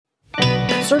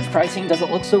Surge pricing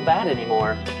doesn't look so bad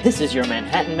anymore. This is your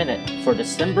Manhattan Minute for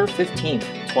December 15th,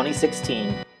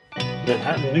 2016.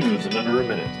 Manhattan news in under a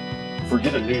minute.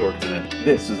 Forget a New York minute.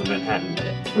 This is a Manhattan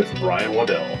Minute with Brian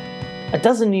Waddell. A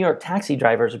dozen New York taxi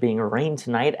drivers are being arraigned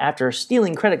tonight after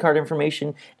stealing credit card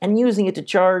information and using it to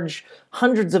charge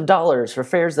hundreds of dollars for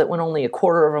fares that went only a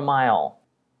quarter of a mile.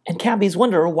 And cabbies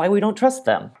wonder why we don't trust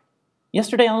them.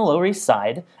 Yesterday on the Lower East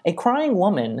Side, a crying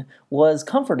woman was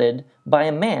comforted by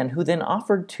a man who then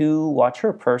offered to watch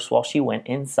her purse while she went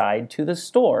inside to the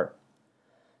store.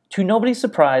 To nobody's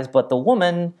surprise but the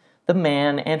woman, the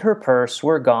man, and her purse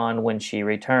were gone when she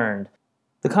returned.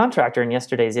 The contractor in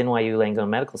yesterday's NYU Langone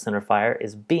Medical Center fire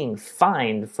is being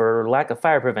fined for lack of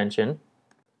fire prevention.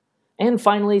 And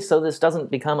finally, so this doesn't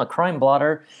become a crime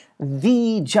blotter,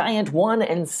 the giant 1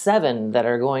 and 7 that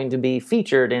are going to be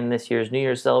featured in this year's New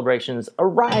Year's celebrations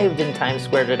arrived in Times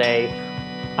Square today.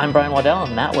 I'm Brian Waddell,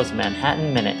 and that was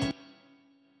Manhattan Minute.